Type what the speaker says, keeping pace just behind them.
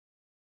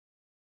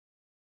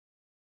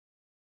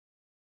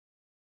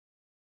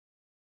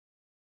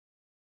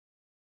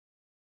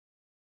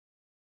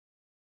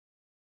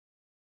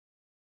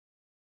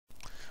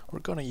We're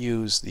going to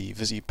use the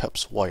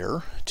VISI-PEPS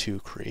wire to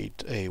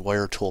create a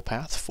wire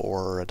toolpath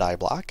for a die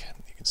block.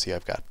 You can see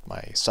I've got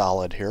my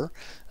solid here.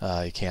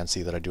 You can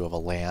see that I do have a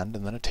land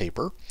and then a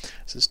taper.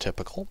 This is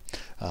typical.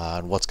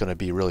 And what's going to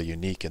be really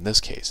unique in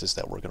this case is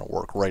that we're going to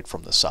work right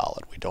from the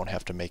solid. We don't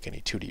have to make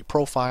any 2D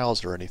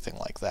profiles or anything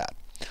like that.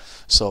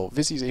 So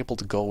VISI is able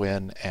to go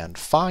in and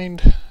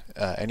find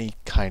any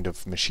kind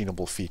of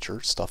machinable feature,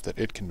 stuff that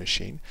it can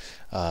machine.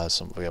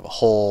 We have a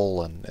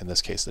hole, and in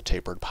this case the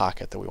tapered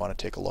pocket that we want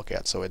to take a look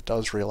at. So it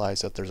does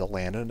realize that there's a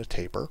land and a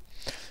taper,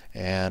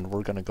 and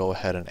we're going to go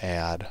ahead and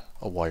add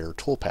a wire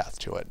toolpath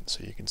to it.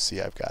 So you can see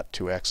I've got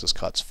 2-axis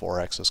cuts,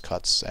 4-axis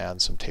cuts,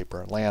 and some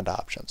taper and land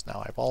options.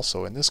 Now I've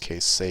also in this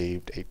case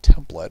saved a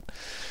template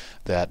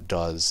that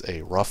does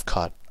a rough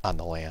cut on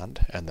the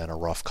land and then a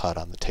rough cut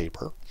on the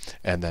taper,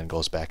 and then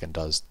goes back and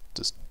does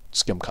just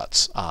skim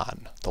cuts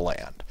on the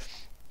land.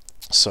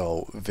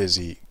 So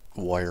VISI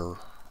wire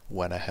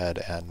went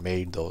ahead and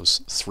made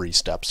those 3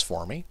 steps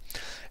for me,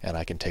 and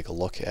I can take a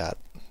look at,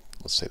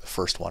 let's say, the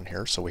first one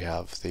here. So we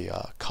have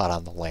the cut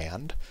on the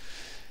land,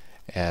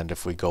 and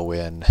if we go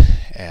in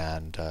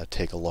and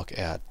take a look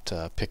at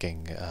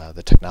picking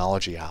the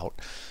technology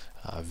out,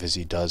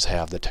 VISI does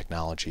have the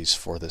technologies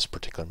for this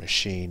particular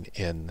machine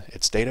in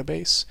its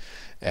database,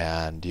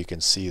 and you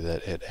can see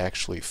that it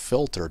actually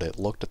filtered. It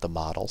looked at the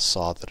model,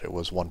 saw that it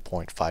was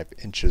 1.5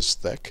 inches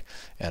thick,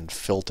 and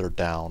filtered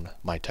down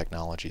my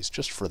technologies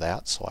just for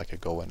that. So I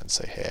could go in and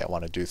say, hey, I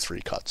want to do 3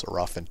 cuts, a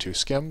rough and 2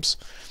 skims.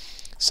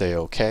 Say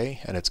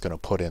OK, and it's going to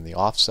put in the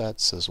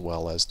offsets as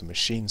well as the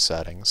machine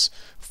settings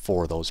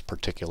for those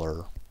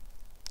particular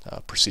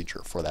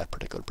for that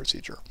particular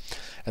procedure.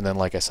 And then,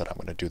 like I said, I'm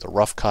going to do the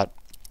rough cut,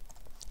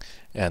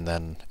 and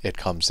then it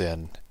comes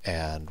in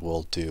and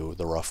we'll do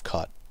the rough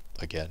cut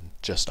again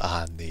just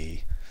on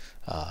the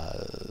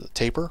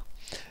taper.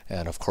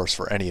 And of course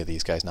for any of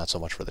these guys, not so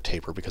much for the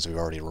taper because we've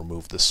already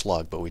removed the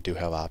slug, but we do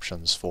have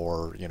options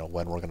for, you know,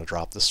 when we're going to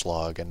drop the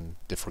slug and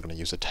if we're going to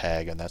use a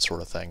tag and that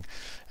sort of thing,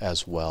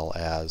 as well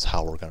as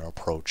how we're going to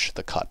approach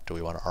the cut. Do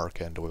we want to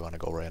arc in? Do we want to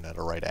go in at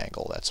a right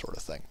angle? That sort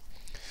of thing.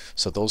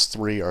 So those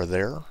 3 are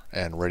there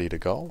and ready to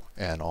go,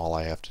 and all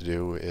I have to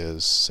do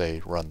is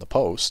say run the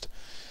post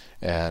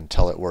and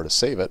tell it where to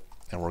save it,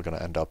 and we're going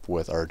to end up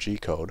with our G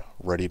code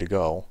ready to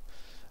go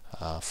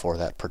for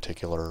that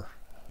particular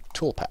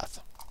toolpath.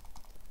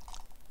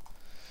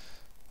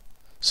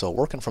 So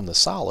working from the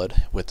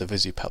solid with the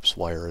VISI-PEPS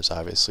wire is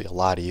obviously a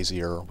lot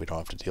easier. We don't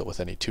have to deal with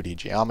any 2D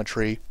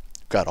geometry.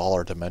 We've got all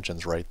our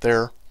dimensions right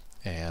there,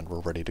 and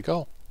we're ready to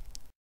go.